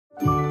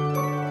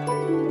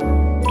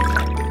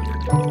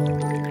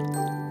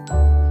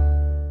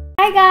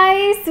Hi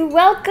guys,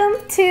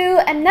 welcome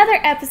to another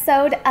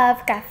episode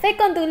of Café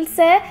con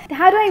Dulce.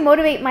 How do I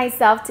motivate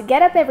myself to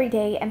get up every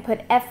day and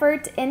put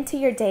effort into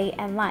your day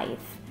and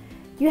life?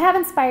 You have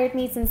inspired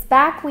me since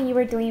back when you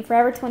were doing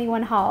Forever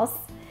 21 hauls.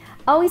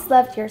 Always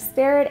loved your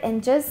spirit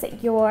and just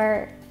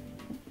your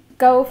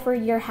go for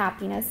your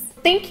happiness.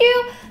 Thank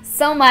you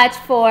so much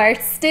for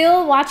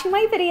still watching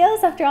my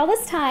videos after all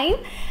this time.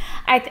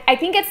 I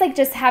think it's like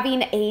just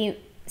having a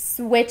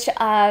switch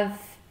of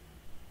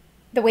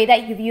the way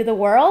that you view the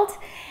world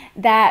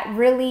that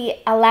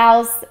really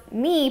allows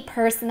me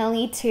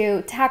personally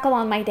to tackle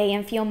on my day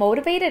and feel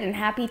motivated and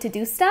happy to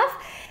do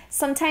stuff.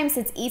 Sometimes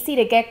it's easy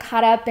to get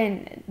caught up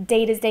in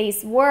day-to-day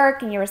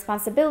work and your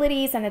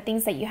responsibilities and the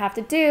things that you have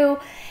to do.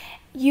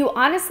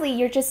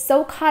 You're just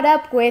so caught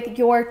up with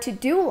your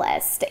to-do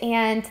list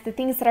and the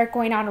things that are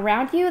going on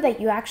around you that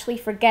you actually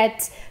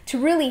forget to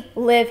really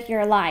live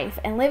your life.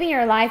 And living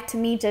your life to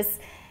me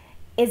just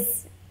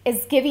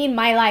is giving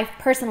my life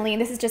personally,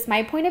 and this is just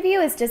my point of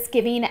view, is just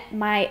giving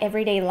my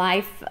everyday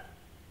life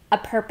a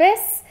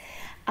purpose,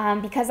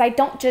 because I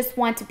don't just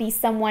want to be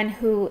someone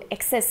who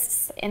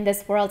exists in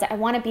this world. I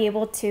want to be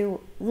able to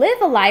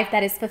live a life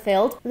that is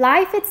fulfilled.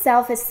 Life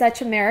itself is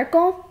such a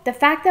miracle. The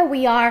fact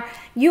that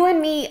you and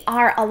me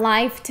are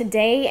alive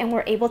today and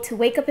we're able to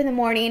wake up in the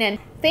morning and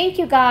thank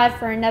you, God,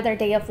 for another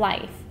day of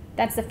life.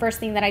 That's the first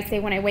thing that I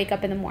say when I wake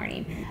up in the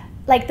morning.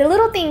 Like the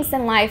little things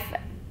in life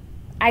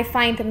I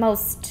find the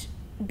most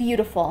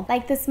beautiful.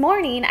 Like this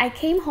morning, I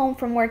came home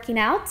from working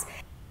out.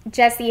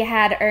 Jesse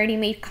had already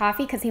made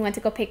coffee because he went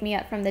to go pick me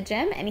up from the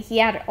gym, and he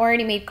had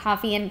already made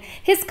coffee, and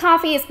his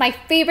coffee is my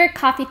favorite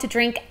coffee to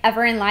drink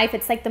ever in life.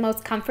 It's like the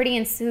most comforting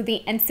and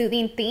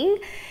soothing thing.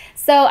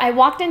 So I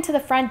walked into the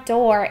front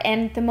door,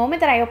 and the moment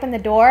that I opened the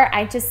door,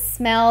 I just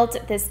smelled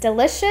this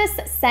delicious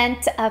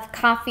scent of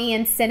coffee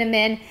and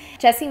cinnamon.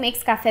 Jesse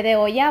makes café de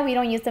olla. We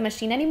don't use the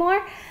machine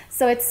anymore.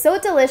 So it's so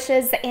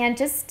delicious, and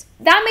just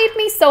that made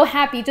me so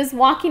happy, just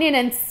walking in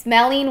and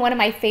smelling one of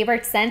my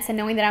favorite scents and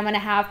knowing that I'm gonna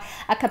have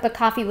a cup of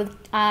coffee with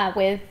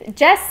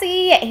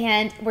Jesse,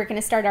 and we're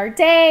gonna start our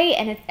day,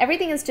 and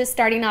everything is just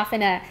starting off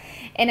in a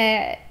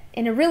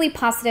really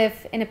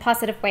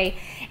positive way.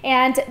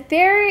 And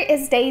there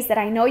is days that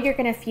I know you're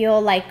gonna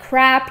feel like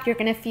crap, you're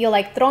gonna feel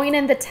like throwing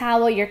in the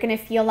towel, you're gonna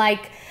feel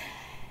like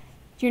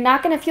you're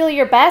not gonna feel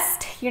your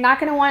best, you're not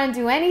gonna wanna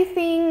do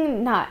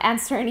anything, not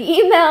answer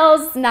any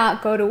emails,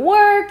 not go to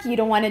work, you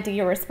don't wanna do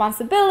your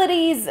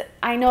responsibilities.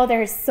 I know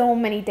there's so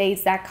many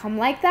days that come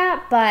like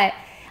that, but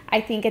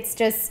I think it's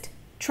just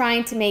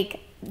trying to make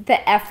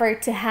the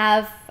effort to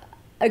have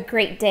a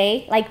great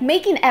day, like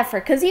making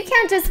effort, because you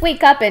can't just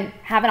wake up and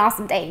have an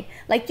awesome day.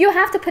 Like you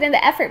have to put in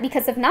the effort,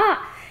 because if not,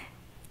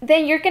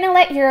 then you're gonna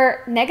let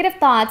your negative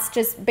thoughts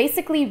just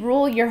basically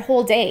rule your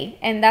whole day,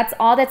 and that's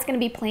all that's gonna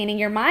be playing in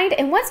your mind.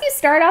 And once you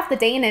start off the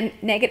day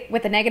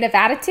with a negative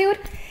attitude,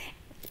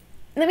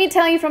 let me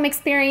tell you from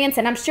experience,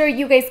 and I'm sure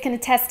you guys can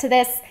attest to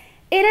this,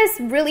 it is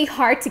really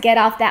hard to get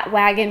off that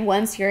wagon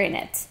once you're in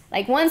it.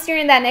 Like once you're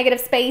in that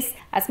negative space,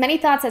 as many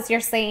thoughts as you're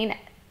saying,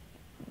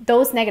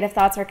 those negative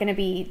thoughts are gonna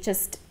be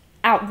just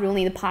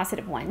outruling the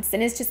positive ones.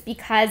 And it's just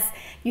because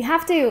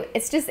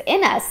it's just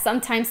in us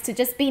sometimes to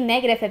just be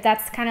negative, if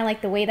that's kind of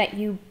like the way that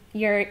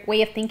your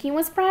way of thinking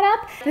was brought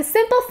up. The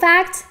simple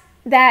fact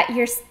that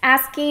you're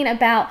asking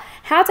about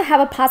how to have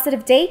a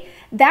positive day,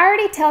 that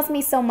already tells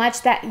me so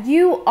much that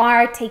you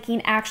are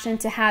taking action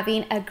to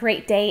having a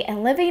great day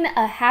and living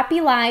a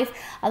happy life,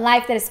 a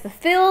life that is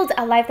fulfilled,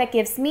 a life that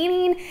gives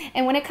meaning.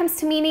 And when it comes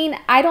to meaning,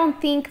 I don't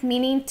think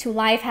meaning to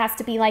life has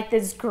to be like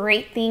this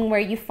great thing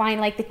where you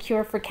find like the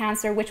cure for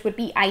cancer, which would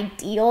be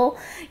ideal.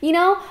 You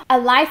know, a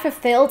life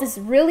fulfilled is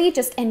really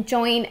just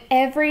enjoying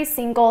every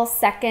single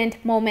second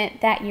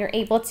moment that you're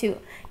able to,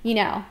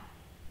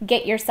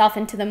 get yourself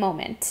into the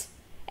moment.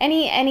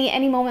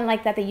 Any moment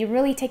like that you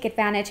really take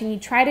advantage and you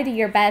try to do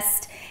your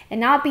best and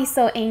not be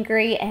so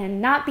angry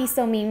and not be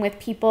so mean with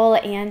people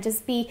and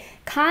just be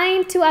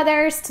kind to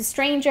others, to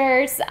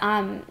strangers,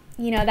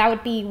 that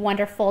would be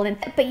wonderful.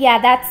 But yeah,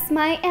 that's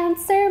my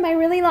answer, my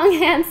really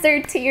long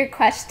answer to your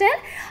question.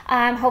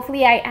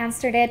 Hopefully I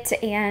answered it,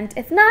 and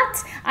if not,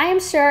 I am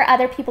sure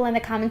other people in the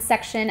comments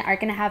section are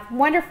gonna have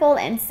wonderful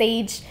and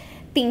sage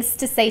things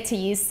to say to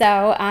you,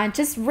 so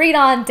just read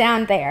on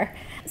down there.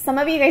 Some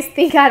of you guys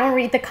think I don't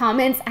read the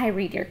comments. I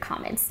read your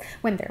comments.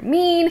 When they're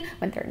mean,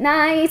 when they're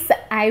nice,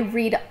 I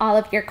read all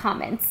of your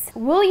comments.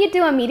 Will you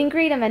do a meet and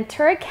greet in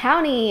Ventura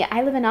County?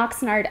 I live in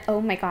Oxnard.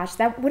 Oh my gosh,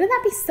 wouldn't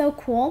that be so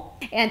cool?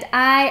 And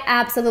I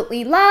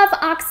absolutely love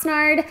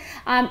Oxnard.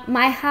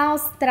 My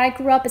house that I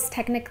grew up is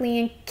technically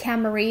in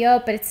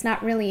Camarillo, but it's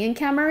not really in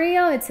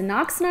Camarillo. It's in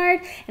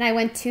Oxnard, and I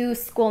went to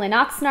school in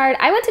Oxnard.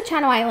 I went to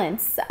Channel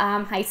Islands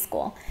High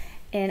School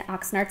in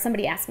Oxnard.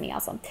 Somebody asked me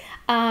also.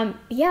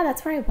 Yeah,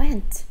 that's where I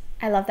went.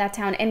 I love that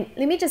town. And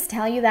let me just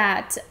tell you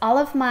that all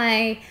of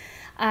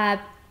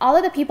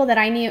the people that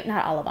I knew,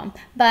 not all of them,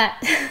 but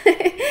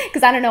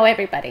because I don't know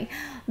everybody,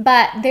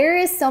 but there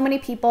is so many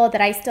people that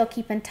I still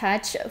keep in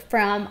touch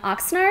from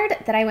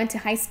Oxnard that I went to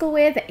high school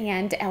with,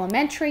 and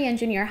elementary and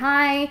junior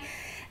high,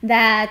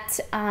 that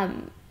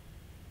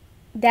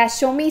that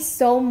show me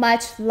so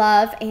much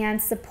love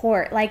and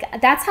support. Like,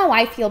 that's how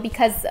I feel,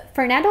 because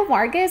Fernando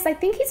Vargas, I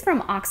think he's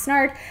from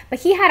Oxnard, but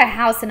he had a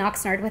house in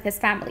Oxnard with his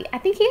family. I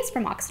think he is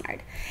from Oxnard.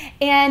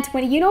 And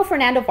when you know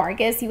Fernando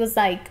Vargas, he was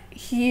like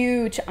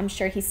huge. I'm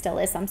sure he still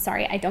is. I'm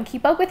sorry, I don't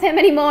keep up with him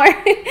anymore.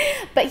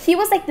 But he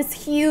was like this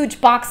huge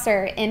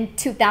boxer in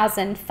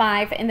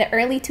 2005, in the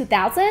early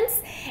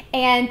 2000s.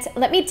 And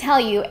let me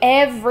tell you,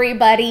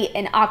 everybody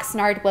in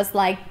Oxnard was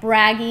like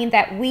bragging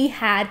that we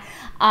had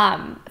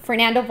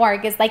Fernando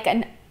Vargas, like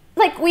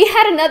we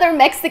had another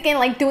Mexican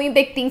like doing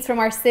big things from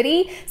our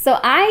city. So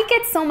I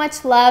get so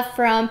much love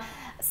from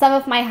some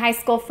of my high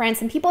school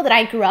friends and people that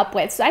I grew up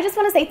with. So I just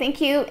want to say thank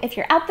you if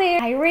you're out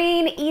there.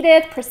 Irene,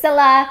 Edith,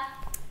 Priscilla,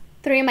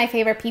 3 of my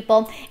favorite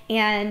people.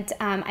 And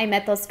I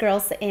met those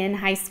girls in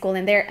high school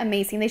and they're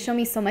amazing. They show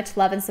me so much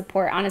love and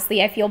support.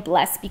 Honestly, I feel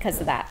blessed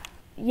because of that.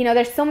 You know,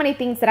 there's so many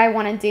things that I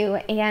want to do,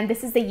 and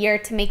this is the year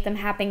to make them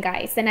happen,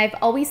 guys. And I've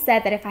always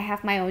said that if I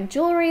have my own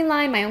jewelry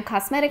line, my own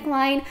cosmetic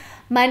line,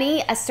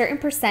 money, a certain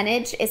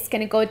percentage is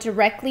going to go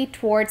directly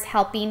towards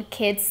helping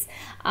kids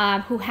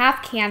who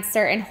have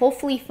cancer and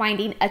hopefully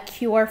finding a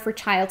cure for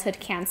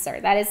childhood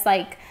cancer. That is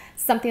like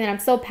something that I'm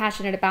so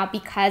passionate about,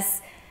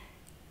 because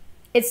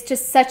it's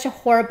just such a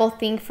horrible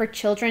thing for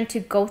children to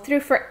go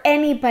through, for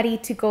anybody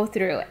to go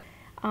through.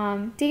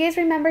 Do you guys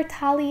remember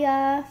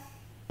Talia?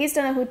 You guys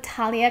don't know who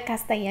Talia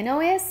Castellano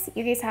is?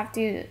 You guys have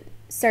to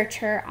search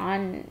her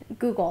on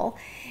Google,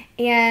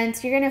 and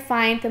you're gonna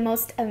find the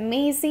most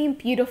amazing,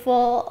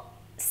 beautiful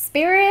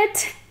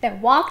spirit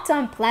that walked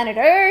on planet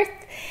Earth.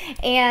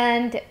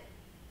 And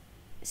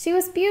she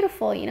was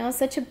beautiful, you know,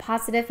 such a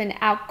positive and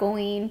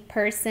outgoing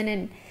person,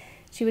 and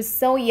she was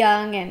so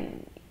young,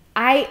 and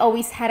I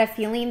always had a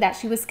feeling that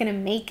she was gonna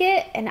make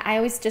it, and I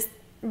always just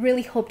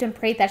really hoped and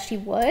prayed that she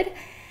would.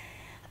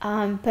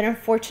 But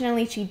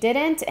unfortunately she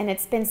didn't, and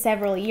it's been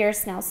several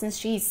years now since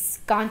she's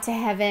gone to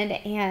heaven.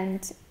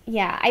 And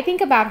yeah, I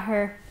think about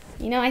her,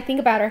 you know, I think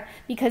about her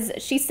because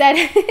she said,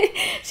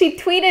 she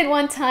tweeted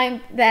one time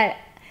that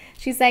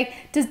she's like,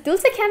 does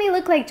Dulce Candy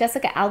look like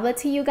Jessica Alba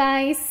to you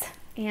guys?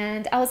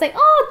 And I was like,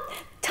 oh,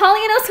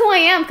 Talia knows who I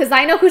am because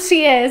I know who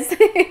she is.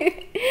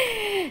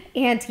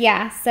 And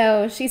yeah,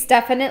 so she's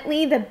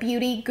definitely the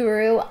beauty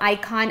guru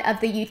icon of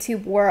the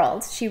YouTube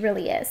world. She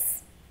really is.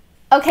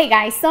 Okay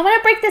guys, so I'm going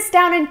to break this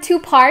down in 2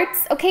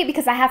 parts, okay,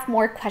 because I have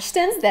more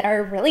questions that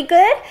are really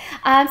good.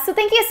 So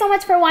thank you so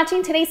much for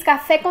watching today's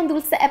Café con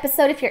Dulce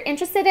episode. If you're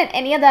interested in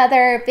any of the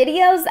other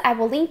videos, I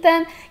will link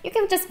them. You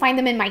can just find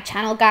them in my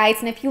channel,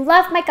 guys. And if you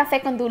love my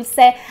Café con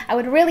Dulce, I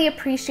would really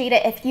appreciate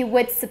it if you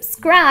would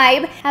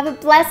subscribe. Have a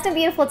blessed and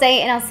beautiful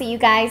day, and I'll see you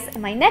guys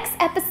in my next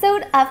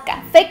episode of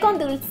Café con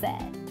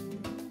Dulce.